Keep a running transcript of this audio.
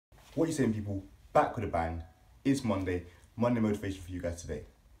What you saying, people? Back with a bang. It's Monday. Monday motivation for you guys today.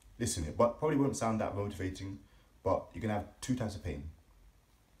 Listen, it but probably won't sound that motivating, but you're gonna have two types of pain.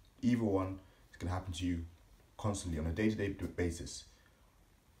 Either one is gonna happen to you constantly on a day-to-day basis.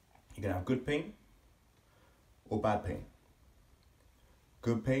 You're gonna have good pain or bad pain.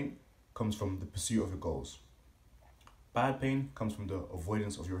 Good pain comes from the pursuit of your goals. Bad pain comes from the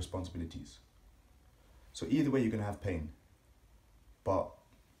avoidance of your responsibilities. So either way, you're gonna have pain, but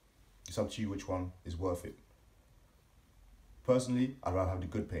it's up to you which one is worth it. Personally, I'd rather have the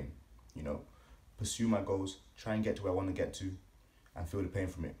good pain, pursue my goals, try and get to where I want to get to, and feel the pain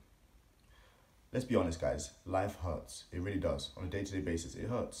from it. Let's be honest, guys, life hurts. It really does. On a day-to-day basis, it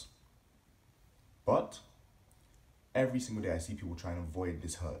hurts. But every single day I see people try and avoid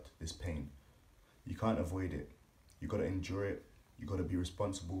this hurt, this pain. You can't avoid it. You gotta endure it, you gotta be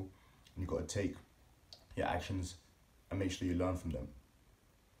responsible, and you gotta take your actions and make sure you learn from them.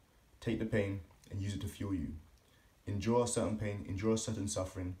 Take the pain and use it to fuel you. Endure a certain pain, endure a certain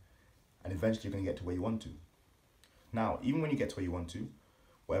suffering, and eventually you're gonna get to where you want to. Now, even when you get to where you want to,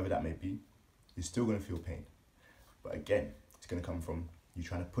 whatever that may be, you're still gonna feel pain. But again, it's gonna come from you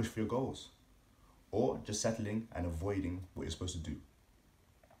trying to push for your goals, or just settling and avoiding what you're supposed to do.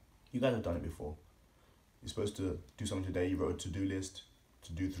 You guys have done it before. You're supposed to do something today, you wrote a to-do list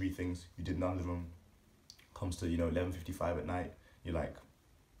to do 3 things, you did none of them. Comes to 11:55 at night, you're like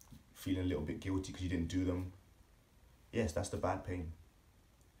feeling a little bit guilty because you didn't do them. Yes, that's the bad pain.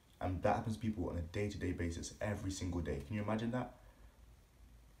 And that happens to people on a day-to-day basis every single day. Can you imagine that?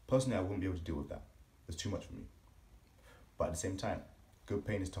 Personally, I wouldn't be able to deal with that. It's too much for me. But at the same time, good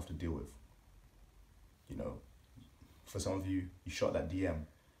pain is tough to deal with. For some of you, you shot that DM,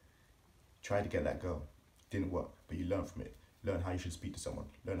 tried to get that girl, didn't work, but you learn from it. Learn how you should speak to someone,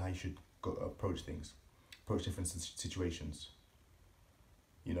 learn how you should go approach things, approach different situations.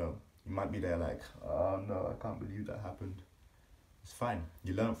 You might be there like, oh no, I can't believe that happened. It's fine,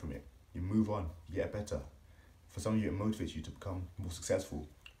 you learn from it, you move on, you get better. For some of you, it motivates you to become more successful,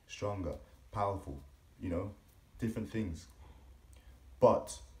 stronger, powerful, different things.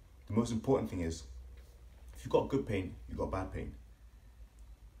 But the most important thing is, if you've got good pain, you've got bad pain.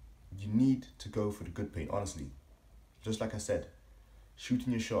 You need to go for the good pain, honestly. Just like I said,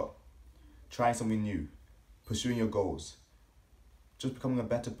 shooting your shot, trying something new, pursuing your goals, just becoming a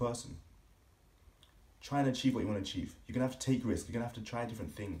better person. Try and achieve what you want to achieve. You're going to have to take risks. You're going to have to try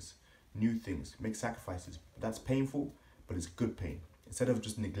different things, new things, make sacrifices. That's painful, but it's good pain. Instead of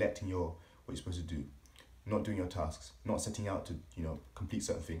just neglecting what you're supposed to do, not doing your tasks, not setting out to, complete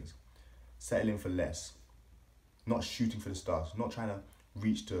certain things, settling for less, not shooting for the stars, not trying to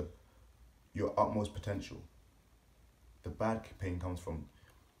reach to your utmost potential. The bad pain comes from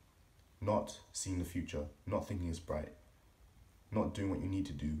not seeing the future, not thinking it's bright, not doing what you need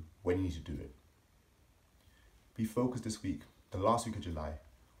to do when you need to do it. Be focused this week, the last week of July,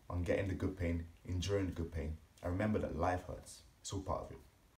 on getting the good pain, enduring the good pain, and remember that life hurts. It's all part of it.